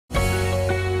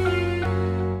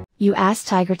You ask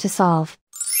Tiger to solve.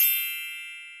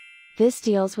 This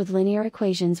deals with linear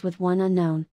equations with one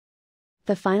unknown.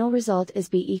 The final result is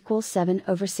b equals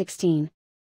 7/16.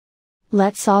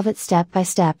 Let's solve it step by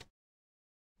step.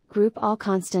 Group all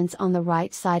constants on the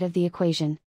right side of the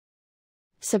equation.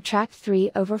 Subtract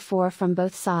 3/4 from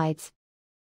both sides.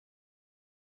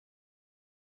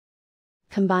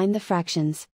 Combine the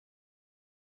fractions.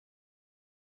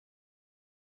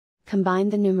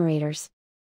 Combine the numerators.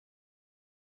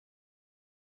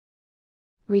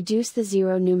 Reduce the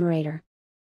zero numerator.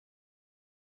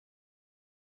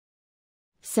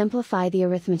 Simplify the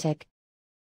arithmetic.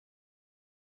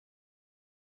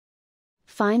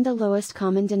 Find the lowest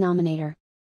common denominator.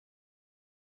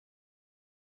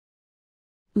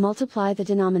 Multiply the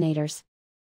denominators.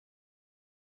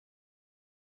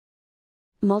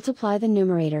 Multiply the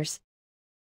numerators.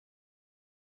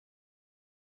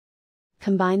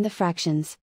 Combine the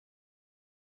fractions.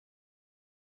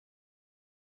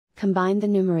 Combine the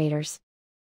numerators.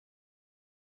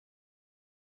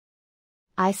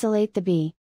 Isolate the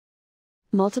b.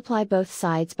 Multiply both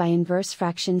sides by inverse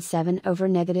fraction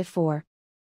 7/-4.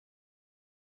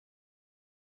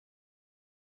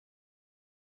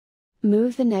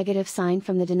 Move the negative sign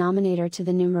from the denominator to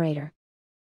the numerator.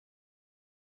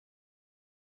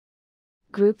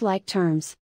 Group like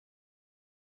terms.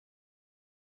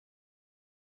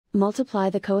 Multiply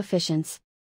the coefficients.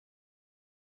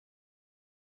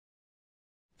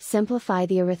 Simplify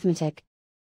the arithmetic.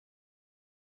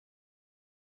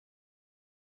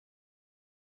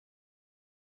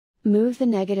 Move the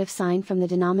negative sign from the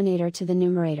denominator to the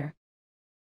numerator.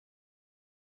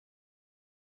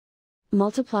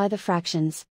 Multiply the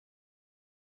fractions.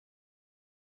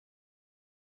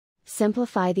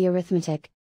 Simplify the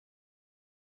arithmetic.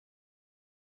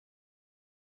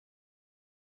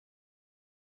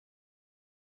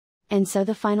 And so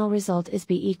the final result is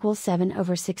b equals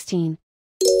 7/16.